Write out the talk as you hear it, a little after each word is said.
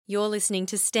You're listening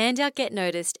to Stand Out Get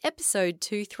Noticed, episode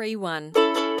 231.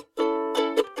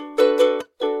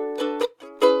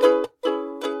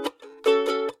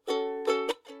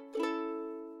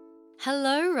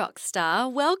 Hello,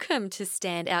 Rockstar. Welcome to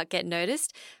Stand Out Get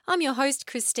Noticed. I'm your host,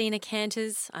 Christina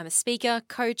Canters. I'm a speaker,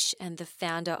 coach, and the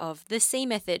founder of The C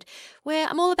Method, where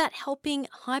I'm all about helping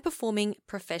high-performing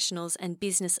professionals and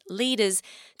business leaders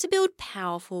to build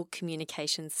powerful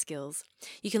communication skills.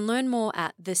 You can learn more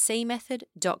at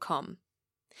thecmethod.com.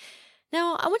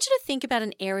 Now, I want you to think about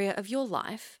an area of your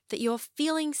life that you're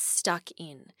feeling stuck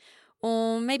in,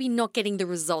 or maybe not getting the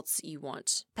results that you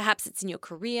want. Perhaps it's in your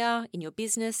career, in your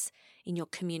business, in your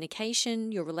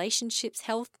communication, your relationships,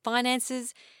 health,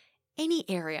 finances, any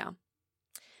area.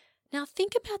 Now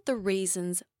think about the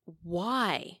reasons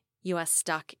why you are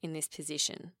stuck in this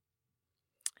position.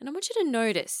 And I want you to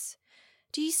notice,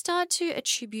 do you start to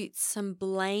attribute some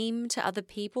blame to other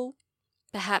people?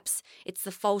 Perhaps it's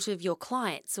the fault of your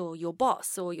clients or your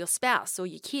boss or your spouse or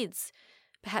your kids.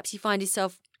 Perhaps you find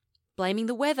yourself blaming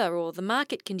the weather or the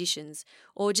market conditions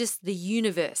or just the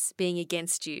universe being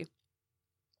against you.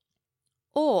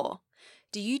 Or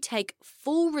do you take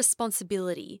full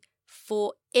responsibility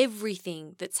for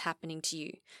everything that's happening to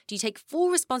you? Do you take full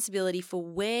responsibility for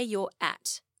where you're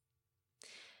at?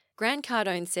 Grant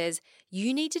Cardone says,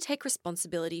 you need to take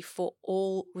responsibility for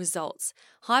all results.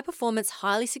 High-performance,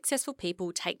 highly successful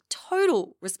people take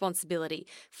total responsibility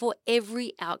for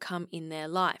every outcome in their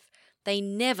life. They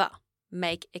never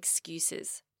make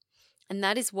excuses. And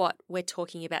that is what we're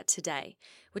talking about today.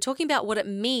 We're talking about what it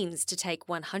means to take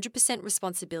 100%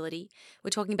 responsibility.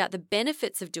 We're talking about the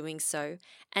benefits of doing so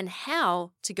and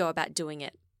how to go about doing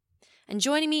it. And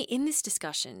joining me in this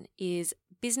discussion is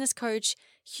business coach,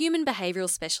 human behavioral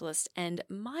specialist, and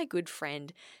my good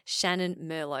friend, Shannon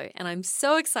Merlo. And I'm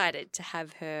so excited to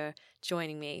have her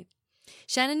joining me.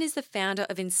 Shannon is the founder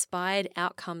of Inspired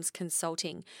Outcomes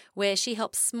Consulting, where she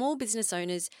helps small business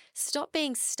owners stop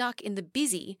being stuck in the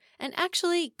busy and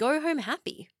actually go home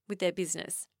happy with their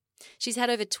business. She's had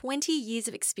over 20 years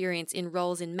of experience in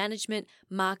roles in management,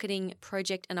 marketing,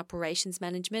 project and operations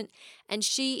management, and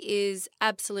she is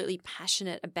absolutely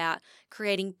passionate about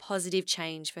creating positive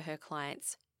change for her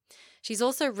clients. She's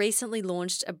also recently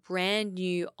launched a brand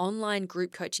new online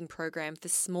group coaching program for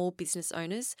small business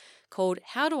owners called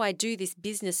How Do I Do This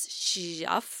Business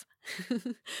Stuff,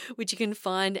 which you can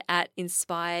find at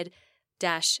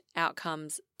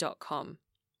inspired-outcomes.com.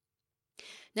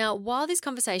 Now, while this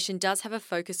conversation does have a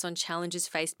focus on challenges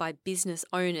faced by business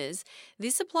owners,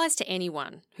 this applies to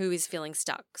anyone who is feeling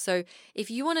stuck. So if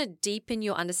you want to deepen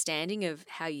your understanding of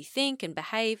how you think and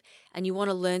behave, and you want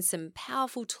to learn some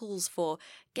powerful tools for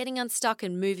getting unstuck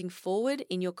and moving forward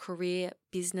in your career,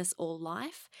 business, or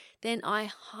life, then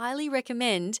I highly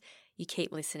recommend you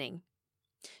keep listening.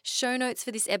 Show notes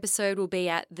for this episode will be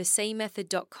at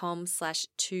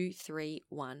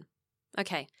thecmethod.com/231.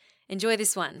 Okay. Enjoy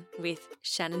this one with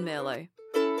Shannon Merlo.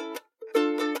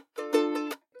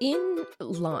 In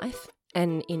life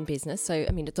and in business, so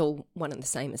I mean it's all one and the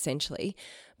same essentially,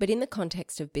 but in the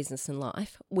context of business and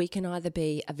life, we can either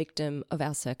be a victim of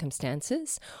our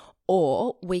circumstances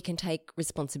or we can take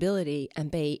responsibility and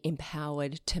be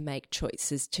empowered to make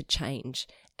choices to change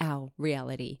our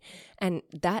reality. And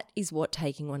that is what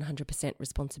taking 100%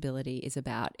 responsibility is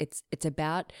about. It's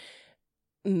about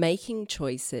making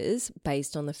choices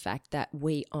based on the fact that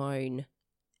we own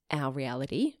our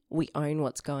reality, we own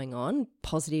what's going on,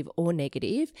 positive or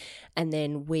negative, and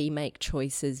then we make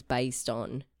choices based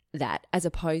on that, as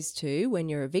opposed to when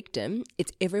you're a victim,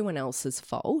 it's everyone else's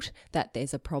fault that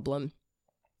there's a problem.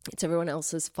 It's everyone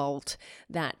else's fault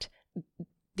that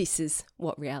this is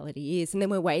what reality is, and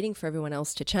then we're waiting for everyone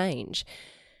else to change.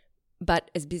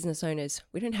 But as business owners,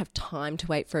 we don't have time to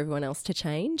wait for everyone else to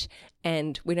change,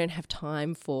 and we don't have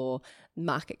time for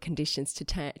market conditions to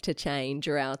change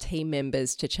or our team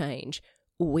members to change.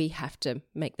 We have to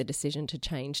make the decision to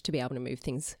change to be able to move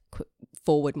things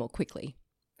forward more quickly.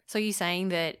 So you're saying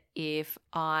that if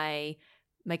I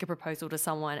make a proposal to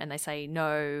someone and they say,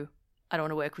 no, I don't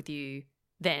want to work with you,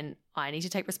 then I need to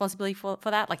take responsibility for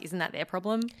that? Like, isn't that their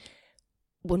problem?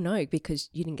 Well, no, because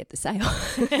you didn't get the sale.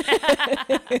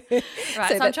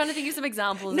 Right. So I'm trying to think of some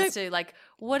examples as to like,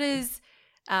 what is,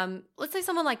 let's say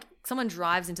someone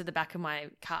drives into the back of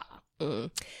my car.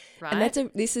 Right.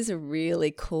 And this is a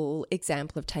really cool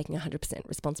example of taking 100%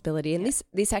 responsibility. And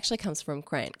this actually comes from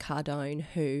Grant Cardone,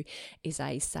 who is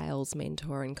a sales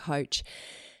mentor and coach.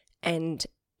 And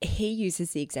he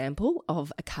uses the example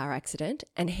of a car accident.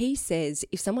 And he says,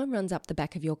 if someone runs up the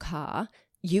back of your car,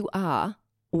 you are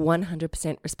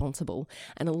 100% responsible.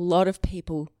 And a lot of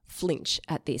people flinch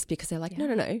at this because they're like,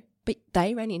 no, but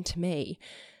they ran into me.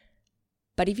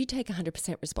 But if you take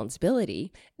 100%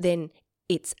 responsibility, then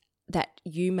it's that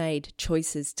you made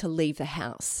choices to leave the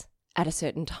house at a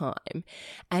certain time,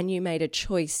 and you made a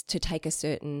choice to take a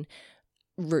certain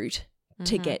route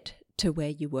to get to where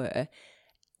you were.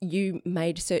 You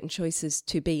made certain choices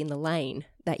to be in the lane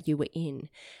that you were in.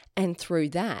 And through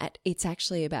that, it's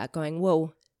actually about going,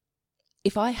 well,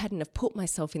 if I hadn't have put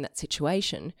myself in that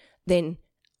situation, then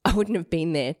I wouldn't have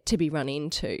been there to be run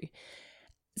into.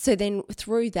 So then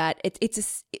through that, it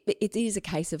is a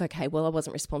case of, okay, well, I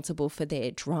wasn't responsible for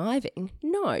their driving.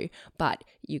 No, but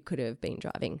you could have been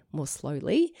driving more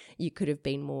slowly. You could have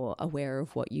been more aware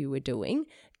of what you were doing.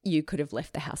 You could have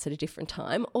left the house at a different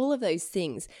time. All of those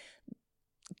things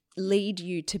lead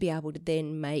you to be able to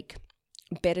then make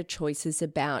better choices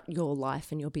about your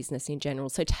life and your business in general.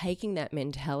 So taking that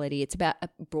mentality, it's about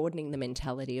broadening the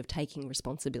mentality of taking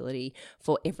responsibility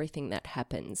for everything that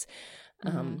happens.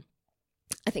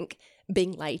 I think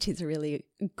being late is a really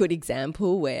good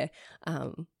example where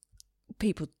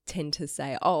people tend to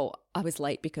say, oh, I was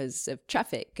late because of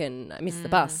traffic and I missed the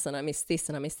bus and I missed this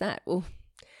and I missed that. Well,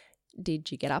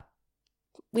 did you get up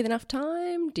with enough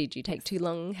time? Did you take too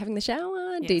long having the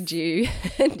shower? Yes.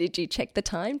 Did you check the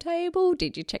timetable?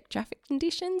 Did you check traffic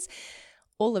conditions?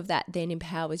 All of that then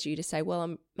empowers you to say,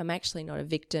 well, I'm actually not a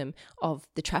victim of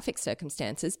the traffic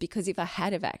circumstances, because if I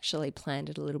had have actually planned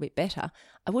it a little bit better,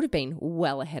 I would have been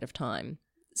well ahead of time.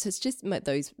 So it's just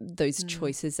those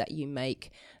choices that you make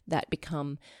that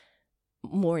become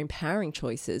more empowering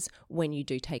choices when you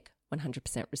do take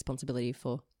 100% responsibility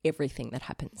for everything that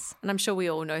happens. And I'm sure we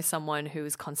all know someone who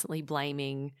is constantly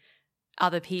blaming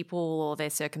other people or their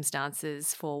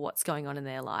circumstances for what's going on in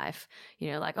their life.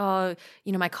 You know, like, oh,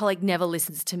 you know, my colleague never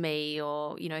listens to me,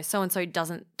 or, you know, so-and-so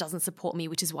doesn't support me,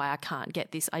 which is why I can't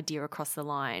get this idea across the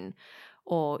line.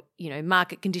 Or, you know,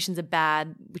 market conditions are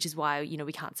bad, which is why, you know,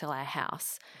 we can't sell our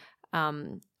house.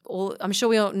 Or I'm sure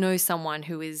we all know someone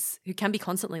who can be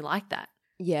constantly like that.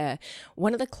 Yeah.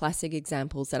 One of the classic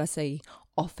examples that I see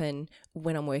often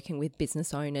when I'm working with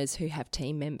business owners who have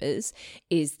team members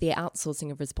is the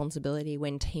outsourcing of responsibility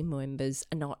when team members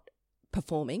are not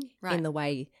performing in the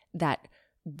way that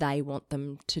they want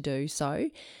them to do so.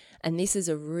 And this is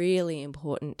a really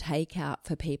important takeout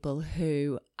for people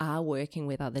who are working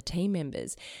with other team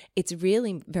members. It's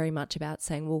really very much about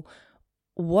saying, well,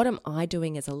 what am I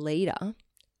doing as a leader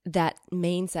that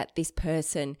means that this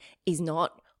person is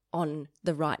not on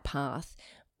the right path?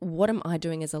 What am I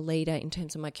doing as a leader in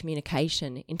terms of my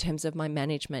communication, in terms of my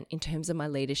management, in terms of my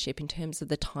leadership, in terms of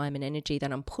the time and energy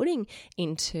that I'm putting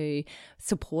into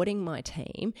supporting my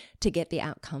team to get the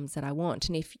outcomes that I want?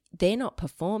 And if they're not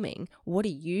performing, what are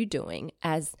you doing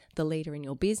as the leader in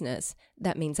your business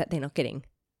that means that they're not getting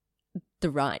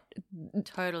the right?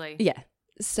 Totally. Yeah.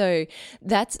 So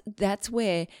that's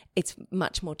where it's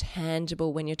much more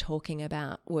tangible when you're talking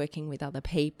about working with other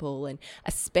people, and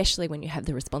especially when you have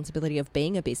the responsibility of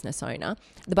being a business owner.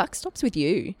 The buck stops with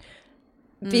you.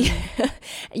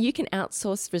 You can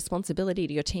outsource responsibility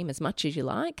to your team as much as you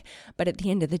like, but at the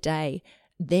end of the day,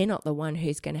 they're not the one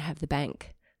who's going to have the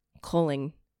bank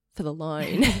calling for the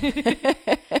loan.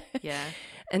 Yeah.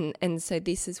 And so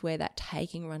this is where that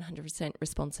taking 100%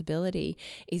 responsibility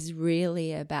is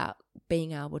really about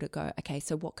being able to go, okay,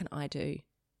 so what can I do?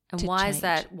 And why is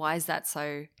that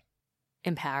so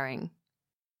empowering?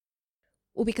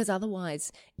 Well, because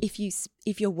otherwise, if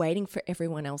you're waiting for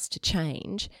everyone else to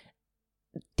change,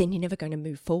 then you're never going to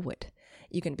move forward.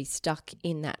 You're going to be stuck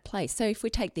in that place. So if we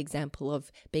take the example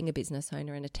of being a business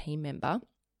owner and a team member,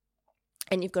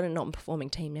 and you've got a non-performing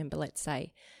team member, let's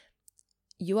say,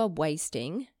 you are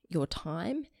wasting your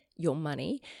time, your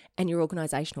money, and your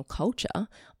organisational culture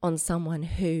on someone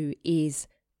who is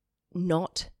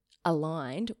not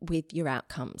aligned with your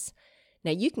outcomes. Now,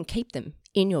 you can keep them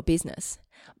in your business,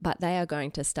 but they are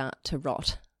going to start to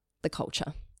rot the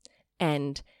culture,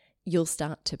 and you'll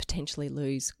start to potentially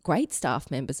lose great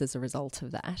staff members as a result of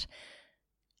that.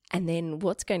 And then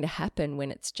what's going to happen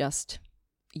when it's just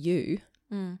you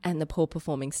and the poor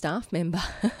performing staff member?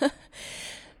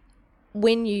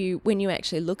 When you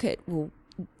actually look at, well,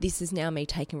 this is now me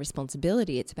taking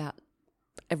responsibility, it's about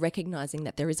recognising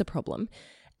that there is a problem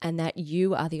and that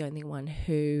you are the only one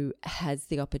who has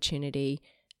the opportunity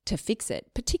to fix it,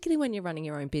 particularly when you're running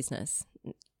your own business.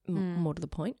 More to the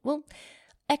point. Well,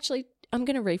 actually, I'm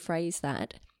going to rephrase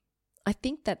that. I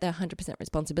think that the 100%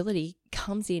 responsibility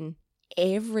comes in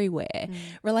everywhere.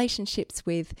 Relationships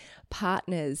with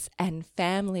partners and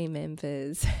family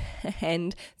members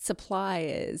and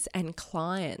suppliers and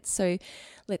clients. So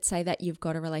let's say that you've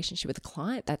got a relationship with a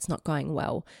client that's not going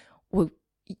well. Well,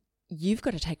 you've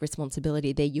got to take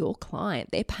responsibility. They're your client.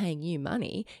 They're paying you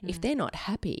money. If they're not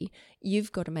happy,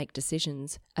 you've got to make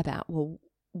decisions about, well,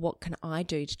 what can I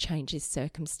do to change this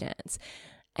circumstance,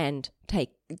 and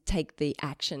take the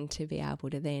action to be able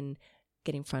to then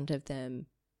get in front of them,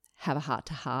 have a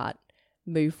heart-to-heart,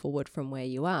 move forward from where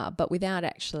you are, but without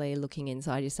actually looking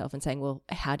inside yourself and saying, well,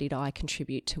 how did I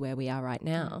contribute to where we are right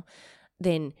now?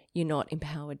 Then you're not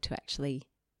empowered to actually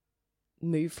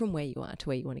move from where you are to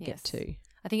where you want to get to.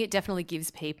 I think it definitely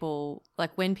gives people,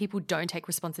 like when people don't take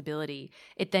responsibility,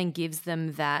 it then gives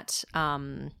them that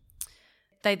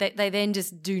they then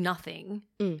just do nothing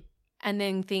and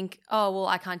then think, oh, well,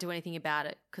 I can't do anything about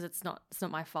it because it's not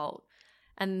my fault.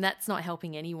 And that's not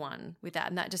helping anyone with that.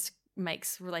 And that just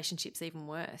makes relationships even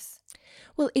worse.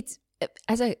 Well, it's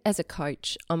as a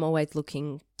coach, I'm always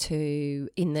looking to,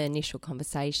 in the initial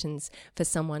conversations, for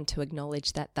someone to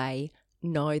acknowledge that they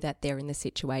know that they're in the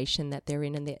situation that they're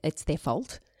in and it's their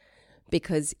fault.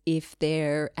 Because if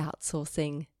they're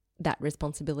outsourcing that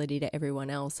responsibility to everyone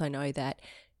else, I know that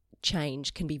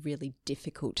change can be really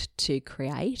difficult to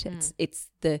create. It's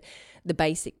the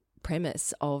basic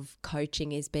premise of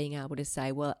coaching is being able to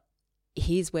say, well,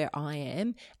 here's where I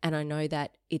am and I know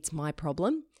that it's my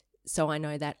problem. So I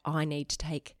know that I need to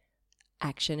take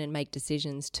action and make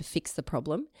decisions to fix the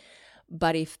problem.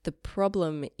 But if the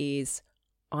problem is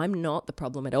I'm not the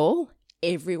problem at all,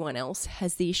 everyone else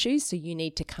has the issues, so you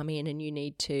need to come in and you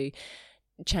need to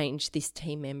change this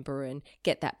team member and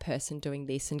get that person doing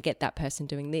this and get that person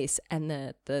doing this, and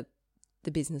the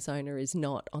business owner is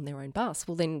not on their own bus,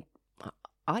 well then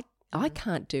I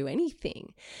can't do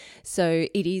anything. So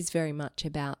it is very much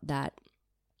about that,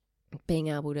 being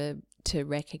able to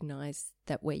recognise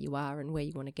that where you are and where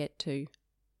you want to get to.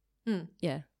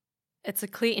 Yeah. It's a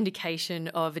clear indication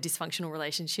of a dysfunctional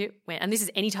relationship, and this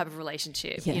is any type of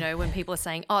relationship, when people are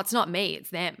saying, oh, it's not me, it's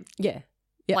them. Yeah.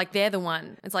 Like they're the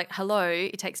one. It's like, hello,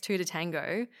 it takes two to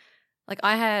tango. Like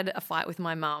I had a fight with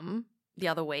my mum the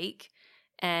other week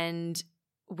and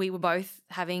we were both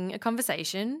having a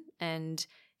conversation and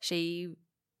she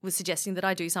was suggesting that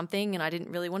I do something and I didn't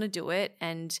really want to do it,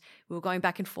 and we were going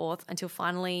back and forth until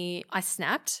finally I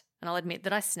snapped, and I'll admit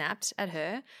that I snapped at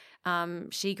her.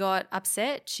 She got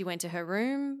upset. She went to her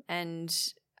room and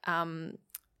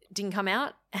didn't come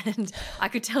out, and I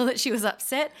could tell that she was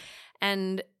upset.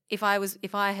 And if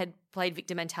I had played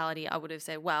victim mentality, I would have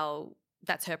said, well,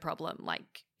 that's her problem.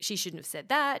 Like she shouldn't have said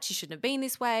that. She shouldn't have been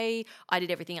this way. I did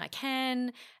everything I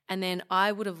can. And then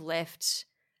I would have left,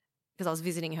 because I was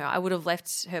visiting her, I would have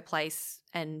left her place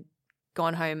and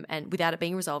gone home and without it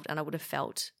being resolved, and I would have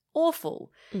felt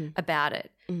awful about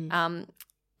it.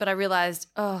 But I realised,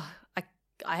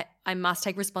 I must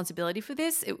take responsibility for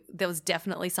this. There was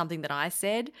definitely something that I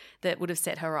said that would have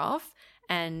set her off,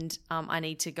 and I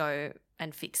need to go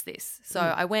and fix this. So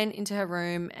I went into her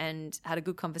room and had a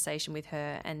good conversation with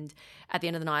her, and at the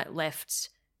end of the night left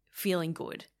feeling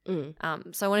good. So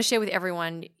I want to share with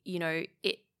everyone,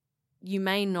 you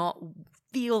may not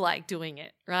feel like doing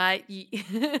it, right?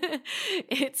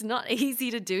 It's not easy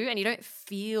to do, and you don't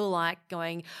feel like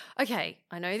going, okay,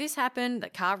 I know this happened,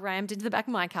 that car rammed into the back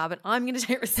of my car, but I'm going to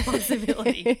take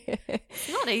responsibility.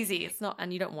 It's not easy. It's not,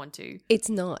 and you don't want to. It's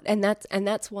not. And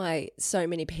that's why so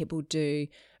many people do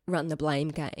run the blame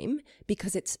game,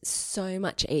 because it's so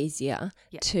much easier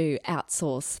to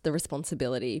outsource the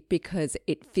responsibility because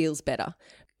it feels better.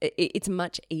 It's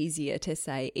much easier to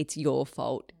say it's your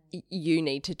fault, you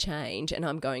need to change, and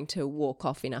I'm going to walk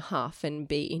off in a huff and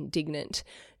be indignant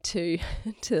to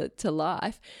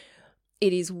life.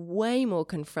 It is way more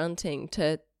confronting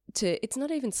to it's not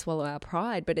even swallow our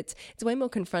pride, but it's way more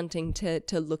confronting to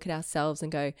look at ourselves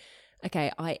and go,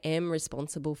 okay, I am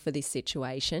responsible for this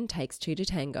situation, takes two to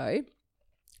tango,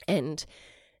 and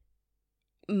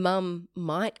mum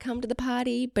might come to the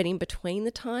party, but in between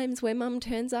the times where mum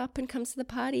turns up and comes to the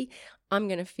party, I'm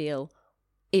going to feel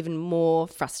even more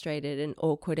frustrated and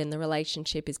awkward, and the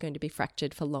relationship is going to be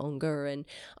fractured for longer, and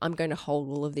I'm going to hold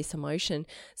all of this emotion.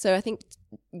 So I think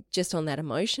just on that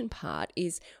emotion part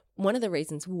is one of the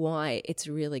reasons why it's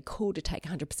really cool to take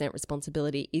 100%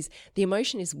 responsibility is the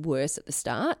emotion is worse at the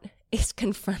start. It's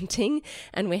confronting,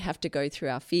 and we have to go through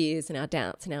our fears and our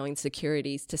doubts and our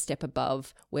insecurities to step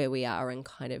above where we are and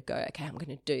kind of go, okay, I'm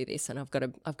going to do this, and I've got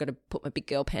to put my big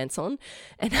girl pants on,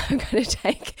 and I've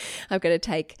got to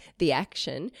take the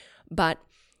action. But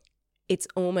it's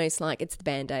almost like it's the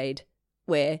Band-Aid,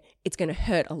 where it's going to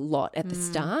hurt a lot at the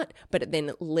start, but then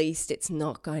at least it's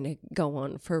not going to go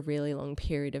on for a really long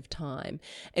period of time.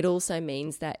 It also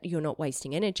means that you're not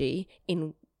wasting energy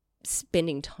in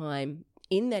spending time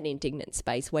in that indignant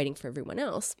space waiting for everyone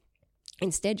else.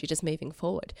 Instead, you're just moving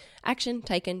forward. Action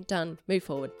taken, done, move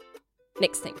forward.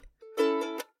 Next thing.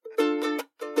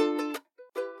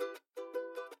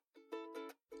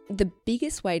 The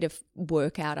biggest way to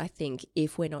work out, I think,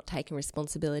 if we're not taking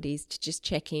responsibility is to just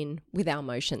check in with our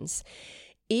emotions.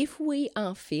 If we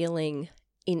are feeling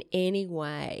in any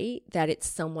way that it's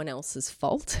someone else's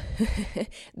fault,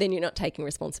 then you're not taking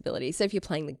responsibility. So if you're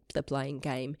playing the blame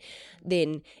game,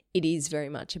 then it is very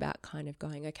much about kind of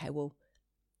going, okay, well,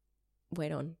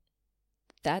 wait on.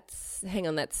 Okay.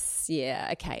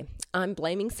 I'm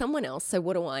blaming someone else. So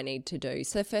what do I need to do?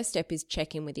 So the first step is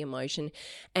check in with the emotion.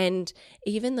 And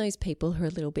even those people who are a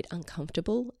little bit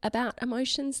uncomfortable about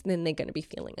emotions, then they're going to be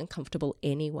feeling uncomfortable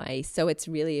anyway. So it's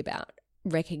really about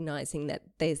recognizing that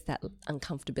there's that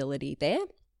uncomfortability there.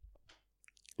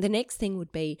 The next thing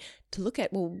would be to look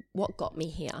at, well, what got me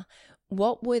here?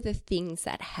 What were the things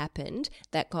that happened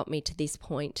that got me to this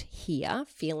point here,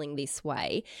 feeling this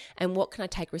way? And what can I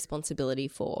take responsibility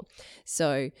for?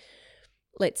 So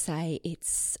let's say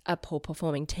it's a poor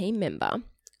performing team member.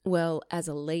 Well, as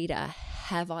a leader,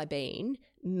 have I been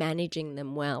managing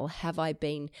them well? Have I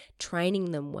been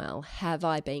training them well? Have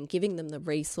I been giving them the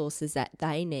resources that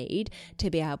they need to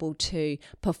be able to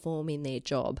perform in their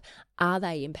job? Are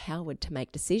they empowered to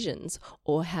make decisions,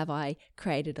 or have I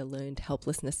created a learned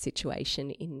helplessness situation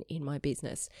in my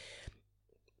business?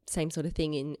 Same sort of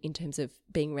thing in terms of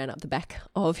being ran up the back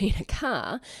of in a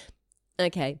car.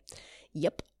 Okay,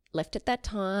 yep. Left at that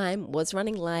time, was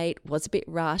running late, was a bit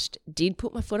rushed, did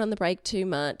put my foot on the brake too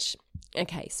much.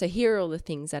 Okay, so here are all the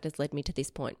things that has led me to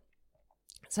this point.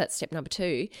 So that's step number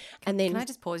 2. And then, can I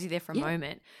just pause you there for a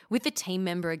moment? With the team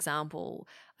member example,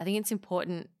 I think it's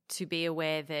important to be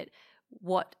aware that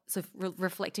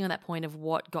reflecting on that point of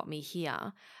what got me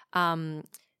here,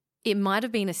 it might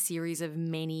have been a series of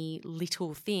many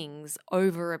little things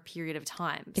over a period of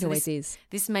time. It always is.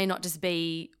 This may not just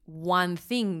be one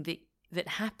thing that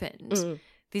happened.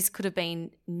 This could have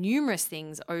been numerous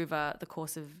things over the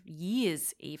course of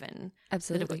years even.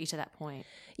 Absolutely. That have got you to that point.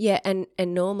 Yeah, and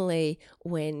normally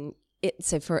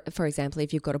for example,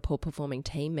 if you've got a poor performing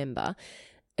team member,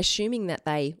 assuming that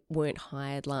they weren't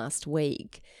hired last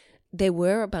week, there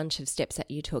were a bunch of steps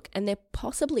that you took, and there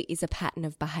possibly is a pattern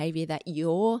of behavior that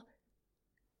you're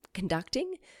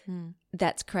conducting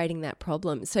that's creating that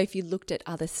problem. So if you looked at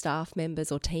other staff members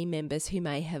or team members who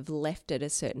may have left at a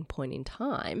certain point in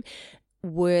time,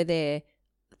 were there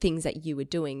things that you were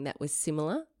doing that was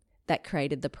similar that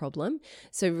created the problem?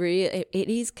 So it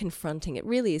is confronting. It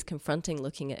really is confronting,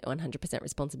 looking at 100%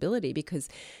 responsibility, because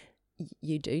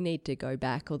you do need to go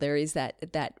back, or there is that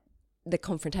the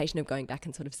confrontation of going back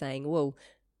and sort of saying, well,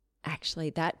 actually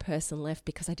that person left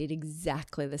because I did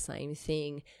exactly the same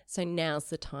thing. So now's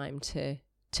the time to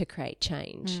create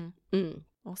change.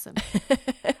 Awesome.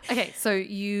 Okay, so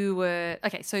you were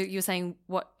saying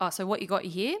what you got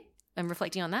here and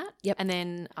reflecting on that. Yep. And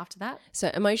then after that?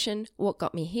 So emotion, what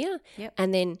got me here? Yep.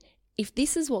 And then if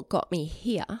this is what got me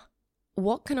here,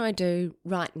 what can I do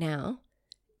right now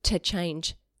to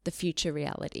change the future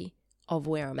reality of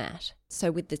where I'm at?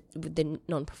 So with the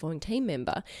non-performing team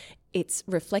member, it's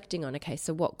reflecting on, okay,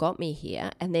 so what got me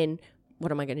here, and then what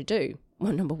am I going to do?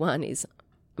 Well, number 1 is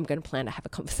I'm going to plan to have a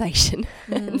conversation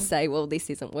and say, well, this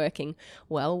isn't working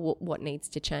well. What needs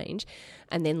to change?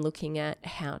 And then looking at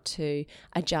how to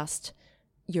adjust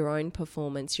your own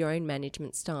performance, your own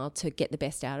management style to get the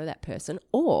best out of that person.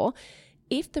 Or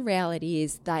if the reality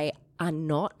is they are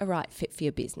not a right fit for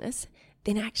your business,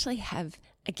 then actually have,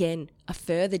 again, a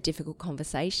further difficult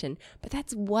conversation. But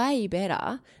that's way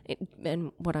better.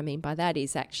 And what I mean by that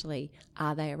is actually,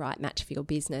 are they a right match for your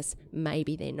business?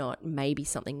 Maybe they're not. Maybe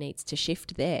something needs to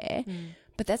shift there.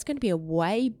 But that's going to be a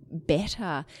way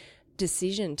better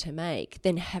decision to make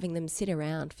than having them sit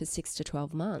around for 6 to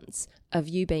 12 months of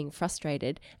you being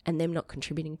frustrated and them not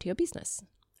contributing to your business.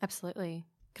 Absolutely.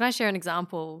 Can I share an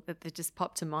example that just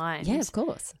popped to mind? Yeah, of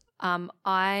course.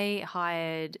 I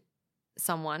hired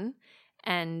someone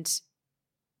and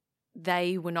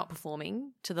they were not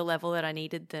performing to the level that I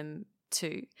needed them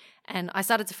to. And I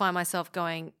started to find myself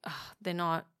going, they're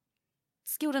not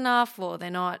skilled enough, or they're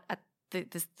not at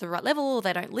the right level, or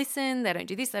they don't listen, they don't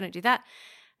do this, they don't do that.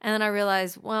 And then I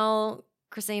realized, well,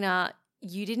 Christina,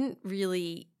 you didn't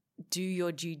really do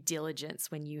your due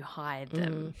diligence when you hired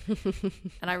them.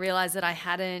 And I realized that I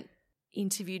hadn't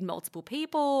interviewed multiple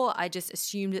people. I just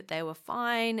assumed that they were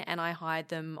fine and I hired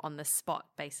them on the spot,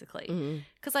 basically,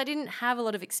 because I didn't have a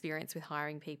lot of experience with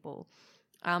hiring people.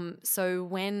 So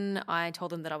when I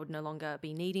told them that I would no longer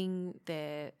be needing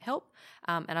their help,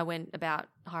 and I went about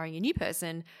hiring a new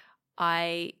person,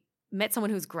 I met someone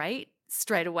who was great,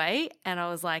 straight away. And I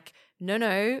was like,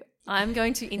 no, I'm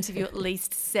going to interview at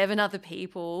least 7 other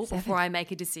people before I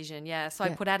make a decision. Yeah. So I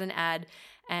put out an ad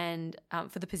and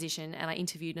for the position, and I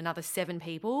interviewed another 7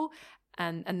 people,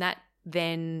 and that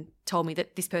then told me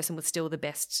that this person was still the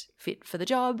best fit for the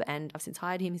job, and I've since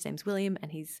hired him. His name's William,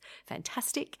 and he's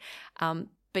fantastic.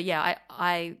 But yeah,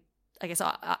 I guess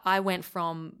I went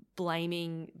from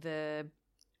blaming the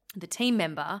team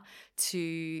member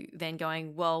to then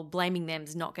going, well, blaming them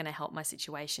is not going to help my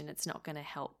situation. It's not going to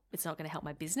help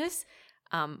my business.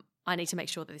 I need to make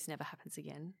sure that this never happens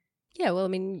again. Yeah, well, I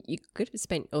mean, you could have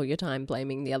spent all your time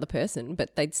blaming the other person,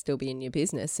 but they'd still be in your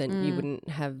business and you wouldn't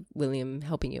have William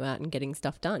helping you out and getting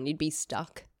stuff done. You'd be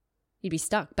stuck. You'd be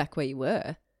stuck back where you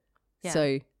were. Yeah.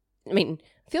 So, I mean,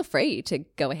 feel free to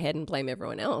go ahead and blame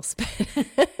everyone else,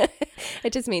 but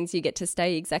it just means you get to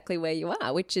stay exactly where you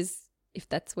are, which is, if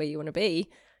that's where you want to be,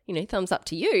 thumbs up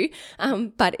to you.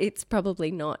 But it's probably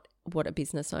not what a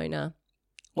business owner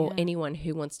or anyone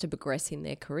who wants to progress in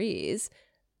their careers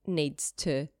needs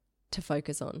to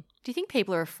focus on. Do you think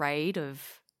people are afraid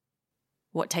of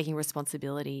what taking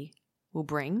responsibility will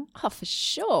bring? Oh, for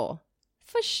sure.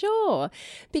 For sure.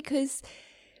 Because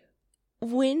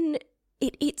when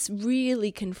it's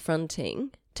really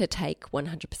confronting to take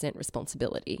 100%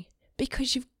 responsibility,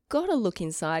 because you've got to look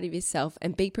inside of yourself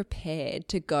and be prepared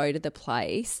to go to the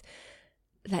place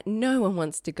that no one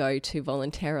wants to go to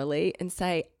voluntarily and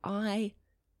say, I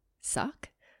suck.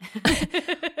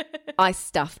 I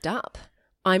stuffed up.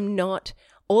 I'm not,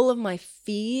 all of my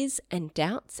fears and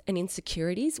doubts and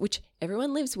insecurities, which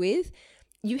everyone lives with,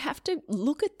 you have to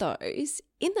look at those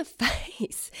in the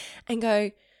face and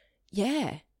go,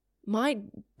 yeah, my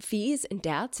fears and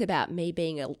doubts about me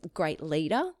being a great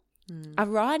leader are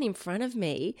right in front of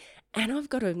me, and I've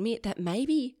got to admit that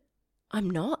maybe I'm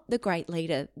not the great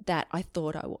leader that I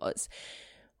thought I was.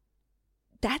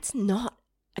 That's not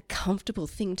a comfortable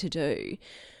thing to do,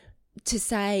 to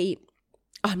say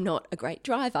I'm not a great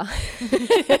driver,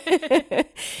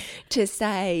 to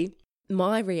say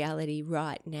my reality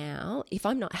right now, if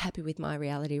I'm not happy with my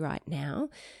reality right now,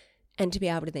 and to be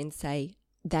able to then say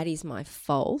that is my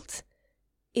fault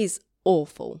is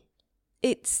awful.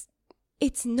 It's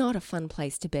not a fun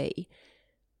place to be.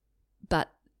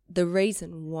 But the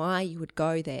reason why you would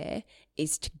go there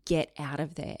is to get out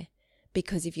of there.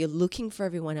 Because if you're looking for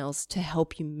everyone else to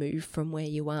help you move from where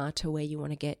you are to where you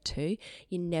want to get to,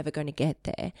 you're never going to get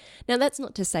there. Now, that's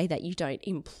not to say that you don't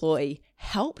employ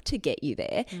help to get you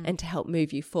there and to help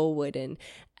move you forward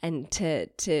and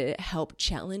to help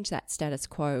challenge that status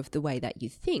quo of the way that you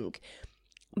think.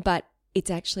 But it's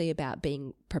actually about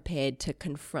being prepared to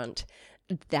confront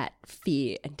that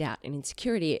fear and doubt and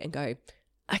insecurity and go,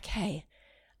 okay,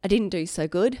 I didn't do so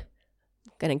good.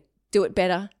 I'm going to do it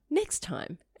better next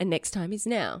time. And next time is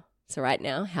now. So right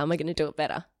now, how am I going to do it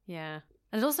better? Yeah.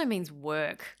 And it also means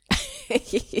work.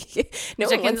 No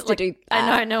one wants to do that.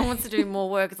 I know, no one wants to do more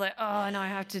work. It's like, oh, no, I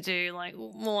have to do like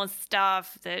more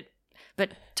stuff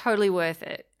but totally worth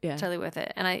it. Yeah. Totally worth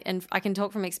it. And I can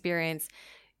talk from experience.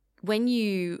 When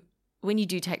you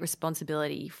do take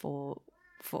responsibility for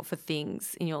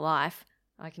things in your life,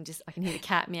 I can hear the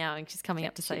cat meowing. She's coming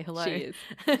up to say hello. She is.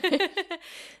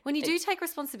 When you do take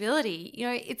responsibility,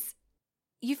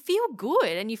 you feel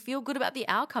good, and you feel good about the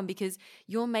outcome because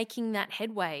you're making that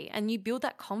headway, and you build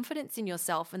that confidence in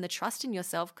yourself and the trust in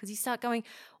yourself because you start going,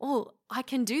 oh, I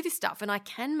can do this stuff and I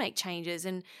can make changes.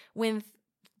 And when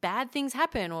bad things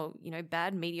happen or,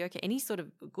 bad, mediocre, any sort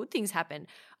of good things happen,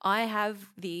 I have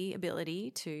the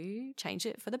ability to change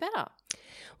it for the better.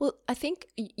 Well, I think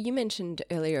you mentioned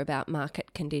earlier about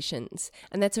market conditions,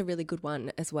 and that's a really good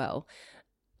one as well.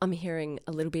 I'm hearing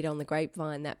a little bit on the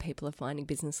grapevine that people are finding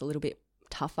business a little bit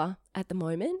tougher at the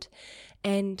moment,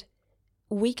 and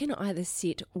we can either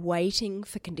sit waiting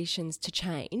for conditions to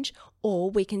change, or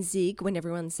we can zig when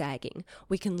everyone's zagging.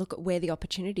 We can look at where the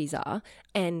opportunities are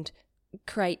and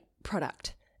create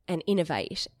product and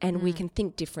innovate, and we can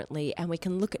think differently, and we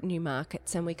can look at new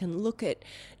markets, and we can look at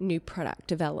new product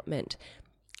development.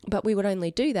 But we would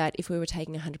only do that if we were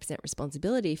taking 100%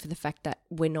 responsibility for the fact that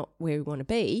we're not where we want to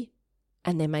be,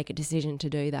 and then make a decision to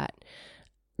do that.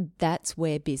 That's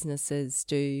where businesses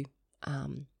do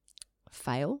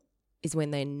fail, is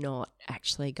when they're not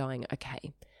actually going,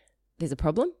 okay, there's a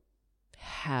problem.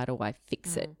 How do I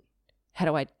fix it? How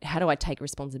do I take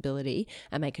responsibility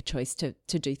and make a choice to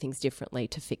do things differently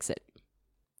to fix it?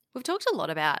 We've talked a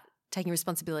lot about taking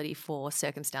responsibility for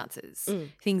circumstances,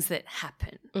 things that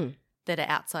happen that are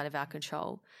outside of our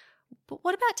control. But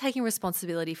what about taking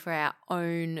responsibility for our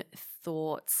own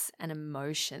thoughts and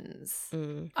emotions?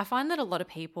 I find that a lot of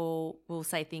people will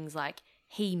say things like,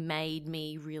 he made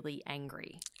me really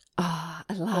angry. Oh,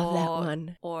 I love that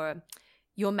one. Or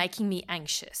you're making me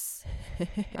anxious,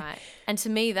 right? And to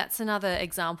me, that's another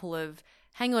example of,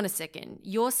 hang on a second,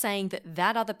 you're saying that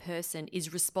that other person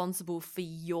is responsible for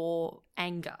your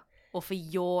anger or for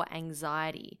your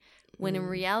anxiety, when in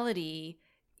reality,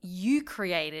 you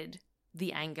created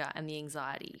the anger and the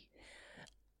anxiety.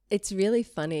 It's really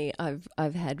funny.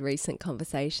 I've had recent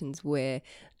conversations where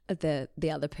the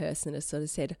other person has sort of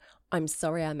said, I'm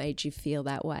sorry I made you feel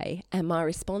that way. And my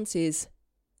response is,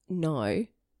 no,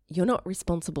 you're not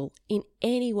responsible in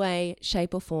any way,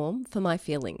 shape or form for my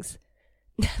feelings.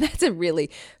 That's a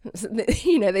really,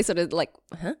 they sort of like,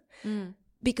 huh?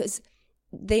 Because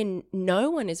then no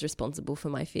one is responsible for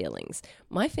my feelings.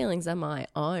 My feelings are my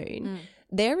own.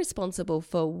 They're responsible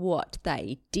for what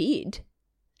they did.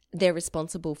 They're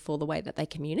responsible for the way that they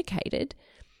communicated.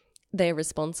 They're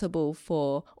responsible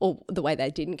for, or the way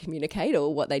they didn't communicate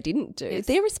or what they didn't do. Yes.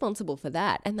 They're responsible for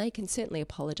that, and they can certainly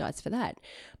apologise for that.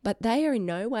 But they are in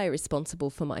no way responsible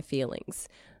for my feelings.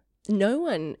 No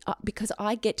one, because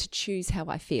I get to choose how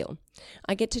I feel.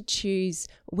 I get to choose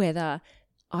whether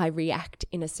I react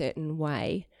in a certain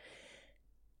way.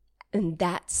 And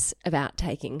that's about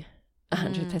taking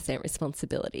 100%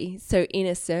 responsibility. So in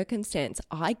a circumstance,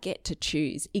 I get to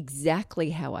choose exactly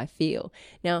how I feel.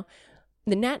 Now,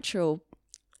 the natural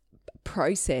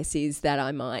process is that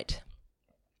I might,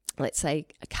 let's say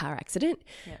a car accident,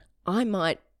 I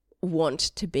might want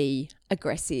to be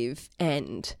aggressive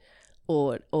and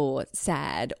or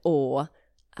sad or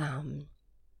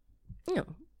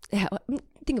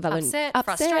think of other upset,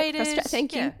 frustrated.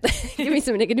 Thank you. Give me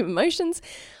some negative emotions.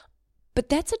 But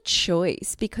that's a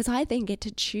choice, because I then get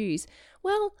to choose,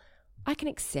 well, I can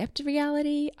accept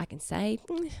reality. I can say,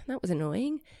 that was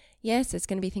annoying. Yes, there's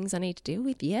going to be things I need to deal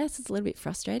with. Yes, it's a little bit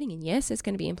frustrating. And yes, there's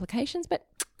going to be implications, but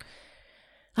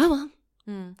oh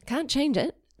well, can't change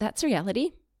it. That's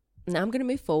reality. Now I'm going to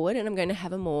move forward, and I'm going to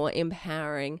have a more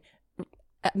empowering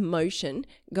emotion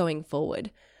going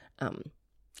forward.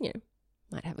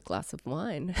 Might have a glass of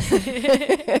wine.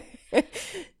 But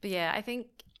yeah, I think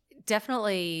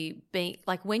definitely being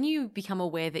like, when you become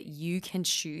aware that you can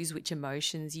choose which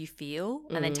emotions you feel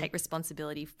and then take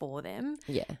responsibility for them,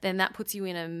 then that puts you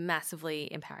in a massively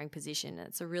empowering position.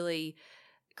 It's a really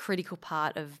critical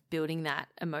part of building that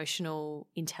emotional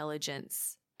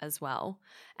intelligence as well.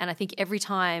 And I think every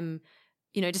time,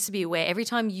 just to be aware, every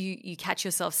time you catch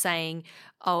yourself saying,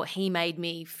 oh, he made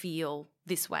me feel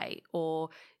this way, or,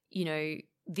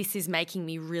 this is making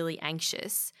me really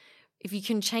anxious, if you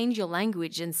can change your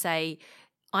language and say,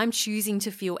 I'm choosing to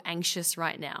feel anxious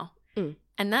right now.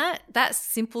 And that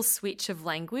simple switch of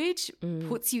language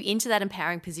puts you into that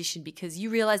empowering position, because you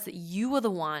realize that you are the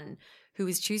one who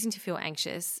is choosing to feel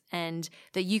anxious, and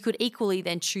that you could equally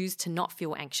then choose to not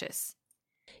feel anxious.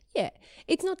 Yeah.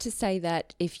 It's not to say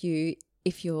that if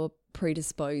you're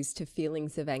predisposed to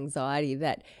feelings of anxiety,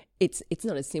 that it's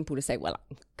not as simple to say, well,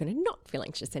 I'm going to not feel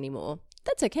anxious anymore.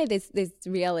 That's okay. There's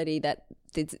reality that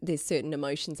there's certain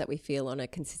emotions that we feel on a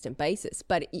consistent basis,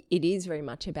 but it is very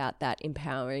much about that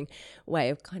empowering way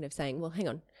of kind of saying, well, hang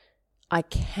on, I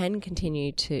can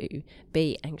continue to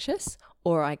be anxious,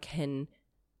 or I can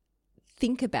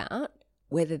think about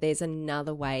whether there's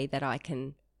another way that I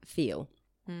can feel.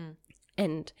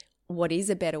 And what is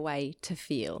a better way to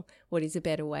feel? What is a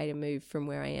better way to move from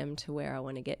where I am to where I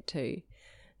want to get to?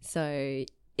 So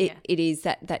it is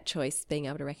that choice, being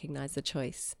able to recognize the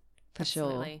choice, for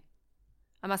Absolutely. sure.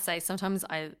 I must say, sometimes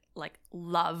I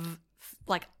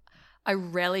I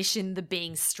relish in the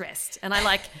being stressed, and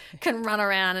I can run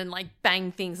around and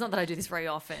bang things. Not that I do this very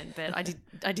often, but I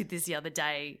did this the other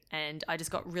day, and I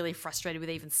just got really frustrated with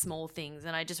even small things,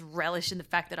 and I just relished in the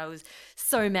fact that I was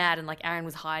so mad, and Aaron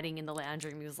was hiding in the lounge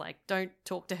room. He was like, don't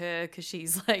talk to her because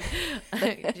she's I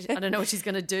don't know what she's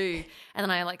going to do. And then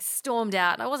I stormed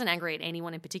out, and I wasn't angry at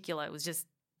anyone in particular. It was just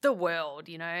the world,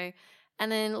 And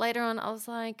then later on I was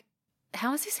like,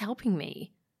 how is this helping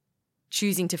me?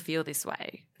 Choosing to feel this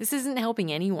way. This isn't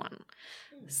helping anyone.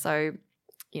 So,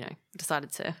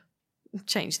 decided to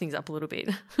change things up a little bit.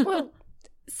 Well,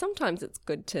 sometimes it's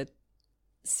good to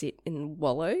sit and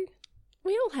wallow.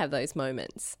 We all have those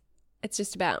moments. It's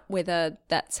just about whether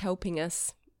that's helping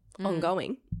us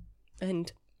ongoing.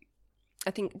 And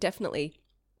I think definitely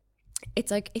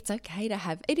it is okay to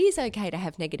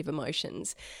have negative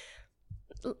emotions.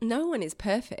 No one is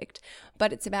perfect,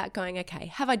 but it's about going, okay,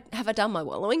 have I done my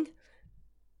wallowing?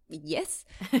 Yes.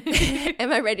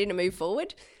 Am I ready to move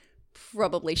forward?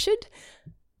 Probably should.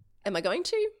 Am I going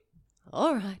to?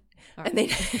 All right. And then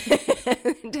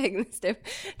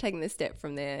taking the step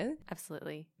from there.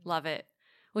 Absolutely. Love it.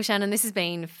 Well, Shannon, this has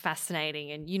been fascinating,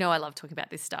 and you know I love talking about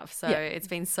this stuff, so it's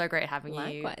been so great having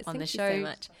you on the show. Thank you so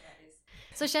much.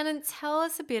 So Shannon, tell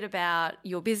us a bit about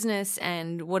your business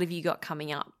and what have you got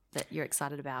coming up that you're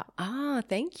excited about?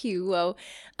 Thank you. Well,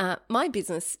 my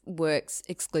business works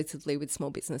exclusively with small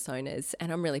business owners,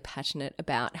 and I'm really passionate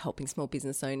about helping small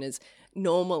business owners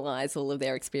normalize all of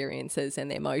their experiences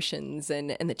and their emotions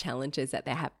and the challenges that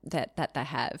they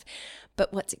have.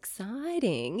 But what's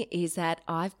exciting is that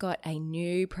I've got a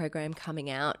new program coming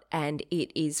out, and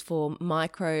it is for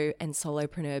micro and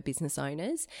solopreneur business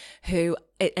owners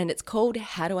and it's called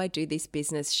How Do I Do This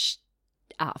Business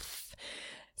Stuff?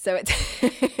 So it's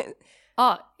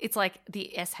it's like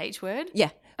the SH word? Yeah.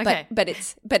 Okay. But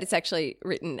it's actually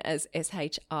written as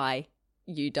SHIUFF.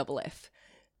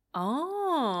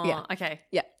 Oh. Yeah. Okay.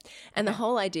 Yeah. And the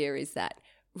whole idea is that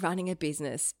running a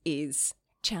business is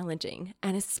challenging,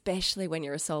 and especially when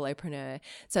you're a solopreneur.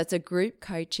 So it's a group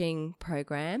coaching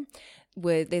program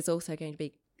where there's also going to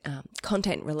be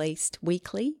content released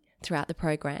weekly throughout the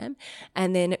program,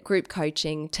 and then group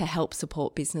coaching to help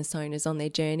support business owners on their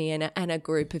journey, and a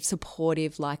group of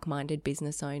supportive, like-minded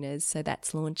business owners. So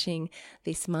that's launching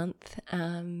this month,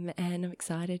 and I'm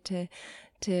excited to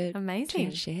share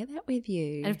that with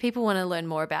you. And if people want to learn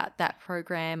more about that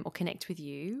program or connect with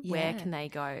you, where can they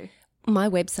go? My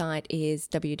website is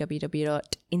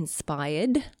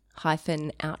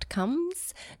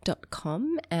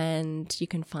www.inspired-outcomes.com, and you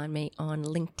can find me on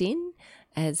LinkedIn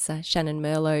as Shannon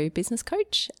Merlo Business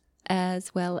Coach,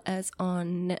 as well as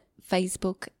on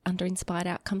Facebook under Inspired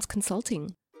Outcomes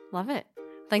Consulting. Love it.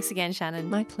 Thanks again, Shannon.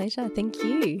 My pleasure. Thank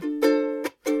you.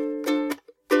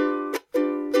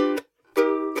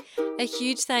 A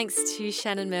huge thanks to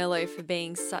Shannon Merlo for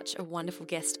being such a wonderful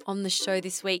guest on the show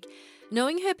this week.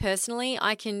 Knowing her personally,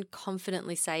 I can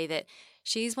confidently say that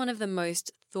she's one of the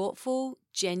most thoughtful,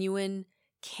 genuine,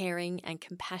 caring and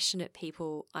compassionate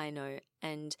people I know,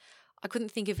 and I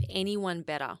couldn't think of anyone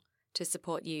better to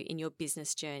support you in your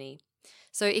business journey.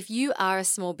 So if you are a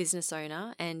small business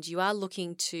owner and you are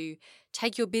looking to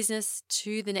take your business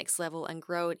to the next level and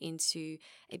grow it into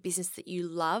a business that you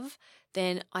love,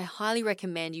 then I highly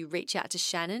recommend you reach out to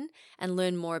Shannon and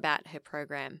learn more about her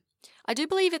program. I do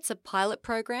believe it's a pilot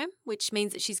program, which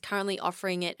means that she's currently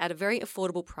offering it at a very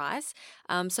affordable price.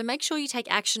 So make sure you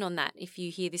take action on that if you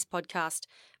hear this podcast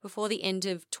before the end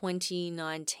of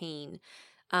 2019.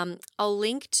 I'll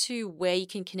link to where you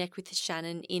can connect with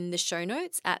Shannon in the show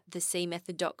notes at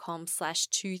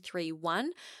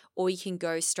thecmethod.com/231, or you can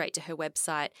go straight to her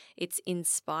website. It's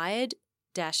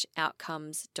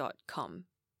inspired-outcomes.com.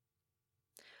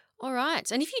 All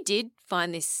right. And if you did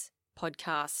find this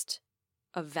podcast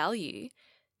of value,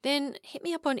 then hit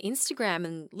me up on Instagram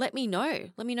and let me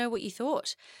know. Let me know what you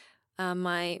thought.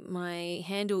 My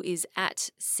handle is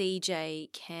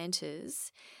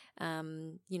 @CJCanters.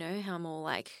 You know how I'm all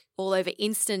over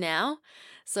Insta now.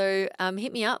 So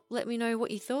hit me up. Let me know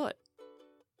what you thought.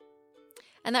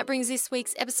 And that brings this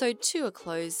week's episode to a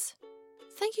close.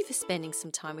 Thank you for spending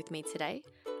some time with me today.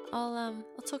 I'll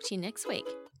talk to you next week.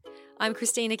 I'm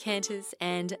Christina Canters,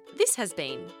 and this has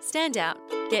been Stand Out,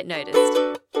 Get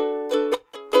Noticed.